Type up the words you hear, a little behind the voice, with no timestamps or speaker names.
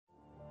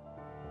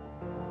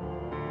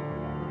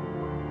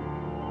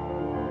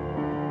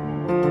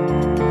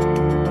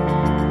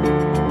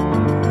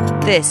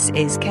This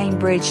is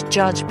Cambridge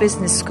Judge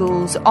Business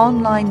School's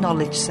online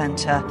knowledge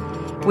centre,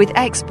 with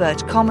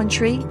expert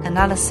commentary,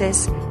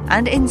 analysis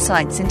and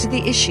insights into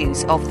the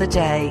issues of the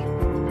day.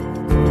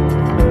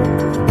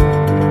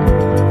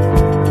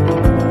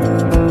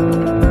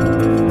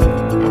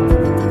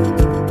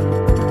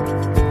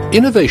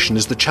 Innovation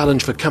is the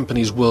challenge for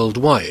companies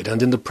worldwide,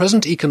 and in the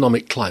present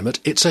economic climate,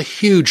 it's a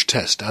huge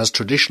test as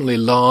traditionally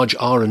large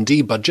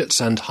R&D budgets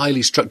and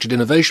highly structured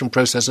innovation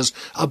processes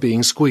are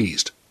being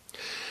squeezed.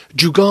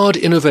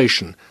 Jugaad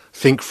Innovation,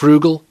 Think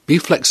Frugal, Be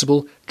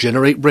Flexible,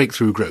 Generate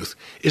Breakthrough Growth,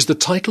 is the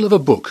title of a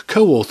book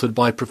co-authored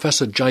by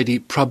Professor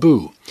Jaideep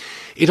Prabhu.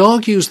 It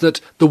argues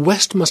that the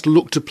West must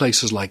look to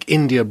places like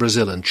India,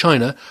 Brazil and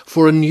China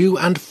for a new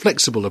and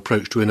flexible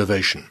approach to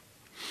innovation.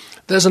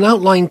 There's an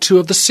outline too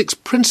of the 6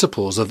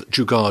 principles of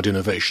Jugaad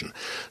Innovation.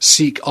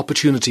 Seek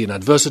opportunity in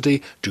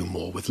adversity, do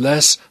more with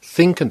less,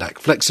 think and act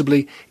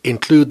flexibly,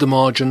 include the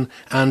margin,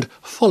 and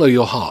follow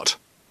your heart.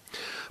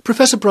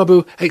 Professor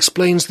Prabhu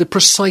explains the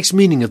precise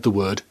meaning of the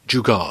word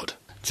Jugaad.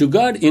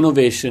 Jugaad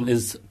Innovation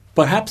is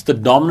perhaps the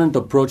dominant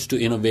approach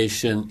to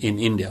innovation in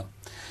India.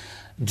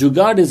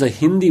 Jugaad is a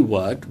Hindi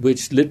word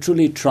which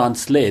literally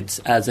translates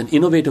as an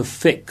innovative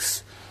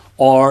fix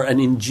or an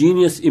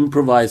ingenious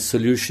improvised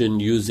solution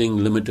using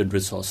limited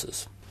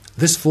resources.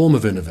 This form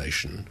of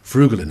innovation,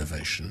 frugal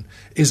innovation,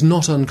 is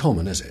not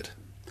uncommon, is it?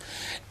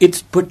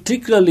 It's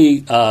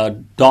particularly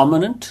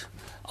dominant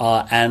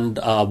and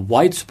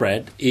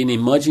widespread in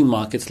emerging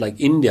markets like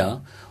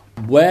India,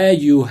 where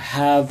you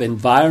have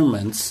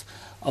environments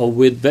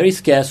with very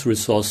scarce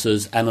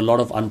resources and a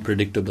lot of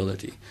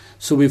unpredictability.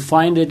 So we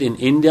find it in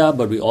India,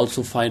 but we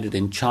also find it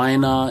in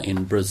China,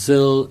 in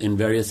Brazil, in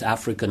various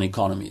African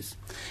economies.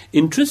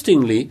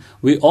 Interestingly,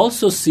 we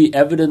also see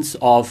evidence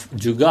of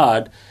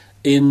Jugaad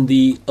in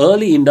the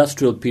early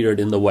industrial period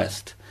in the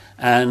West.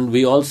 And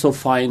we also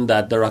find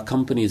that there are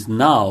companies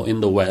now in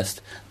the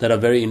West that are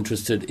very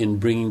interested in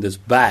bringing this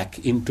back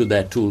into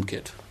their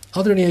toolkit.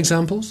 Are there any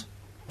examples?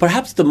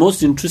 Perhaps the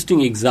most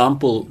interesting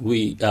example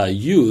we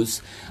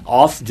use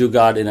of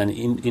Jugaad in an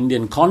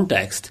Indian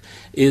context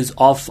is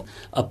of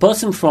a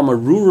person from a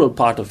rural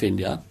part of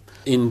India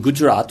in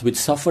Gujarat which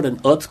suffered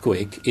an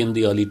earthquake in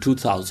the early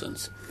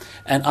 2000s.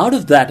 And out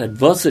of that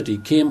adversity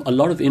came a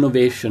lot of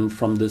innovation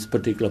from this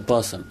particular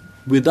person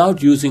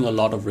without using a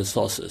lot of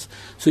resources.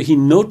 So he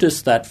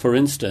noticed that, for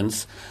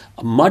instance,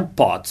 mud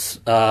pots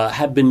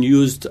had been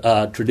used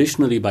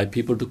traditionally by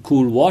people to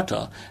cool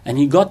water, and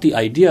he got the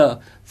idea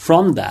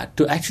from that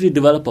to actually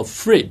develop a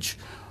fridge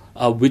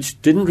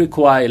which didn't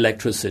require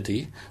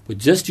electricity, would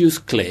just use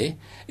clay,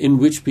 in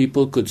which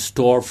people could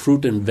store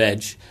fruit and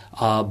veg,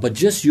 but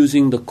just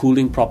using the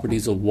cooling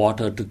properties of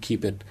water to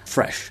keep it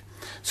fresh.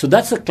 So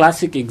that's a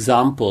classic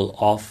example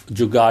of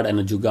Jugaad and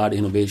a Jugaad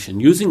innovation,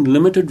 using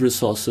limited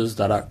resources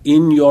that are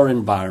in your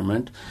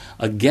environment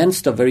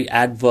against a very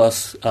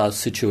adverse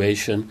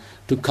situation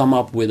to come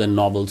up with a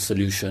novel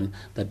solution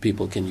that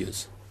people can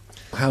use.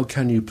 How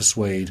can you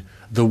persuade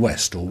the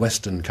West or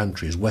Western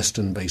countries,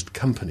 Western-based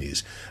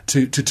companies,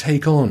 to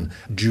take on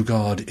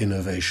Jugaad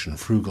innovation,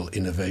 frugal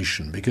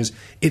innovation, because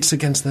it's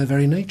against their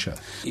very nature?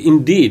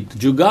 Indeed,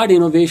 Jugaad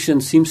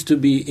innovation seems to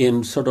be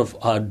in sort of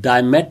a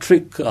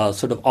diametric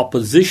sort of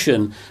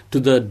opposition to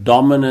the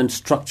dominant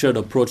structured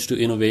approach to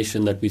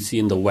innovation that we see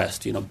in the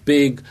West.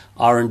 Big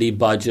R&D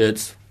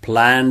budgets,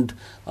 planned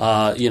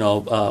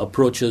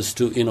approaches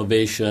to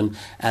innovation,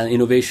 and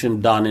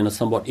innovation done in a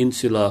somewhat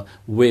insular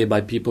way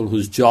by people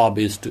whose job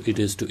is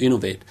to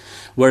innovate.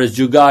 Whereas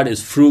Jugaad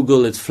is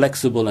frugal, it's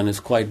flexible, and it's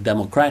quite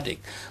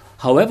democratic.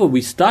 However,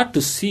 we start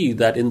to see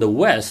that in the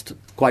West,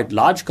 quite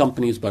large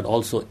companies but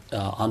also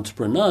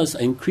entrepreneurs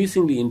are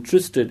increasingly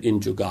interested in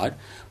Jugaad,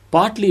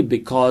 partly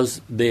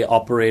because they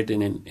operate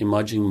in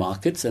emerging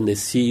markets and they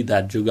see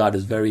that Jugaad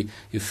is very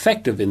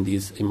effective in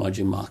these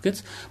emerging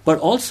markets, but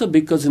also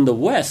because in the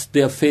West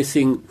they are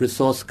facing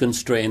resource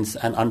constraints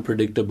and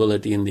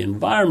unpredictability in the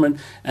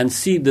environment and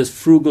see this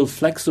frugal,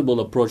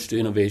 flexible approach to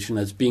innovation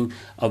as being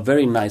a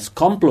very nice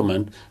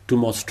complement to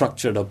more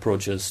structured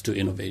approaches to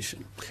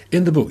innovation.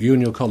 In the book, you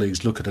and your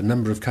colleagues look at a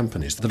number of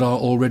companies that are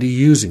already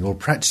using or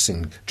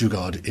practicing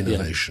Jugaad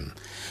innovation.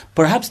 Yeah.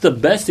 Perhaps the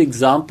best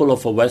example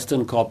of a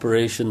Western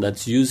corporation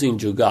that's using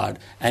Jugaad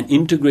and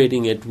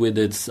integrating it with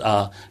its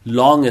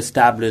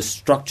long-established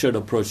structured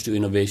approach to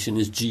innovation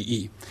is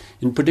GE,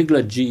 in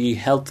particular GE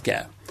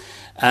Healthcare.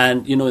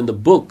 And, in the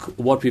book,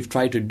 what we've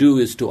tried to do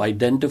is to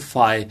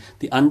identify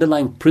the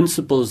underlying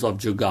principles of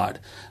Jugaad,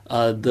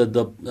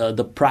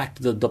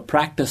 the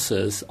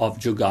practices of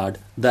Jugaad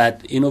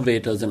that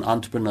innovators and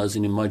entrepreneurs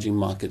in emerging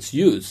markets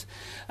use.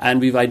 And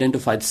we've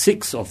identified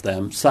 6 of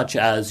them, such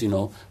as,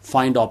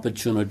 find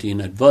opportunity in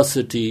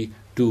adversity,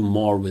 do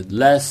more with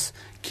less,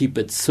 keep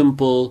it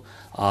simple,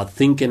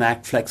 think and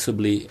act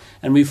flexibly.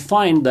 And we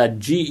find that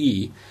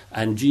GE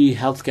and GE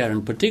Healthcare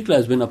in particular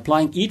has been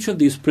applying each of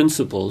these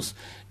principles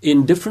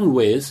in different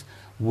ways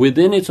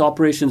within its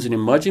operations in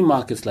emerging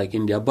markets like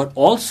India, but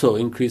also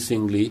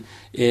increasingly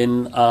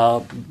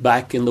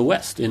back in the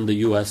West, in the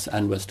US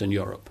and Western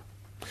Europe.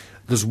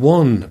 There's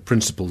one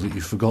principle that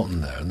you've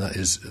forgotten there, and that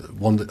is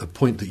a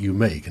point that you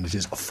make, and it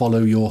is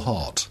follow your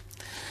heart.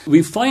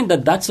 We find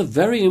that that's a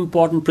very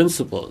important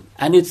principle,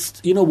 and it's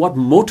what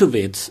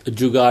motivates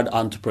Jugaad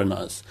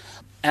entrepreneurs.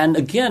 And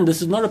again,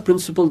 this is not a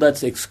principle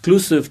that's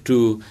exclusive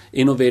to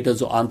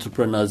innovators or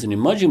entrepreneurs in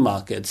emerging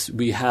markets.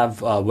 We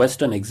have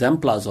Western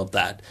exemplars of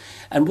that.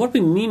 And what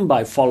we mean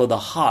by follow the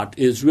heart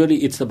is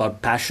really it's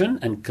about passion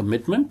and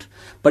commitment,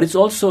 but it's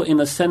also in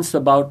a sense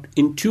about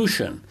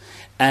intuition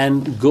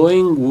and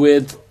going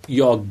with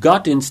your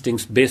gut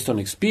instincts based on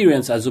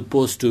experience as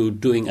opposed to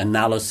doing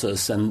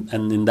analysis and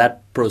in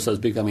that process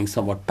becoming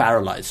somewhat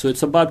paralyzed. So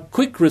it's about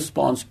quick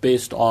response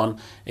based on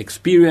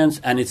experience,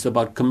 and it's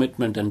about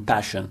commitment and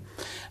passion.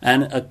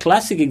 And a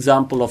classic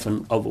example of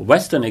a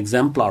Western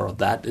exemplar of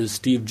that is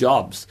Steve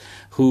Jobs,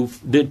 who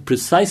did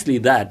precisely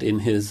that in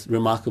his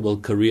remarkable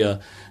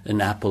career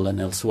in Apple and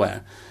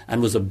elsewhere,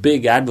 and was a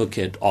big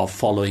advocate of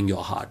following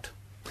your heart.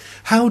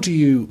 How do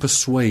you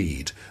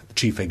persuade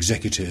chief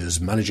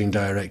executives, managing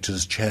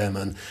directors,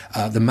 chairmen,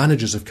 the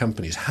managers of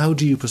companies? How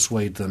do you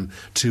persuade them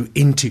to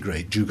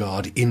integrate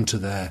Jugaad into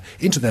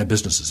their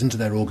businesses, into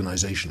their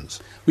organizations?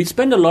 We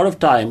spend a lot of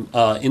time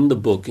in the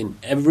book, in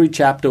every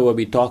chapter where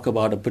we talk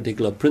about a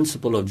particular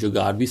principle of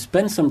Jugaad, we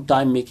spend some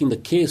time making the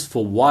case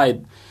for why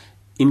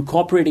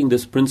incorporating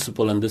this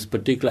principle and this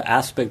particular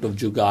aspect of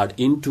Jugaad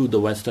into the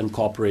Western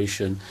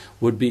corporation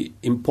would be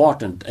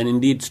important and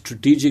indeed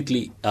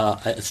strategically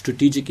a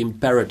strategic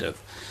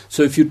imperative.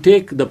 So if you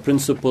take the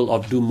principle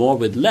of do more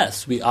with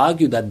less, we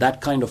argue that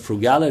that kind of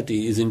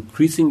frugality is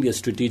increasingly a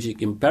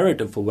strategic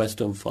imperative for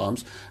Western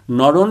firms,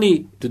 not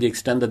only to the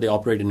extent that they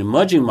operate in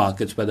emerging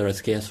markets where there are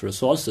scarce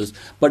resources,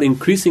 but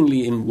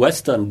increasingly in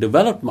Western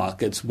developed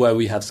markets where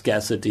we have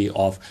scarcity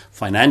of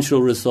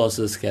financial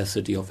resources,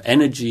 scarcity of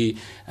energy,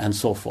 and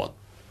so forth.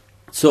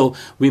 So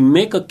we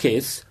make a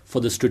case for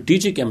the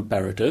strategic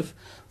imperative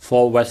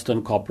for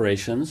Western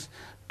corporations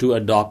to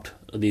adopt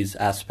these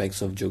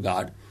aspects of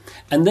Jugaad.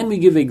 And then we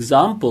give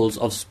examples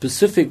of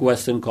specific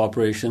Western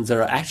corporations that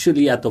are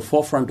actually at the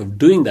forefront of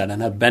doing that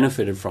and have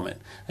benefited from it.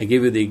 I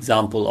gave you the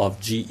example of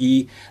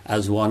GE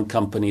as one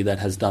company that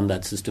has done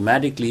that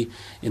systematically.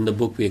 In the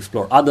book, we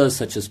explore others,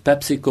 such as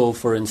PepsiCo,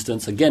 for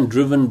instance, again,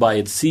 driven by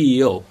its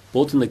CEO,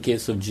 both in the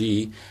case of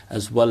GE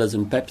as well as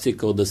in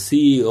PepsiCo. The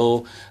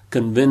CEO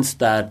convinced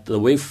that the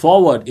way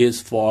forward is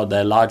for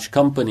their large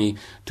company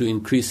to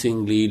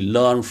increasingly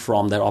learn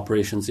from their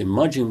operations in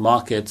emerging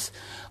markets,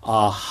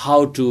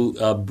 how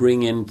to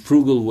bring in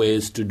frugal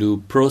ways to do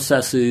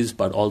processes,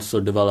 but also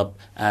develop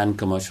and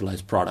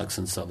commercialize products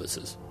and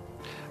services.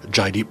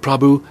 Jaideep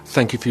Prabhu,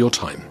 thank you for your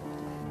time.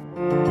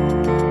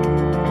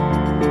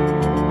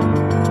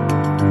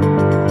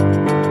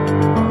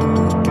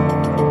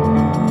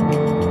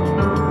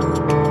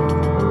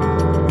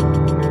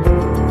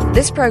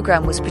 This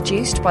programme was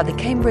produced by the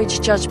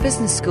Cambridge Judge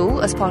Business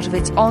School as part of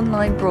its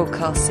online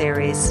broadcast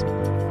series.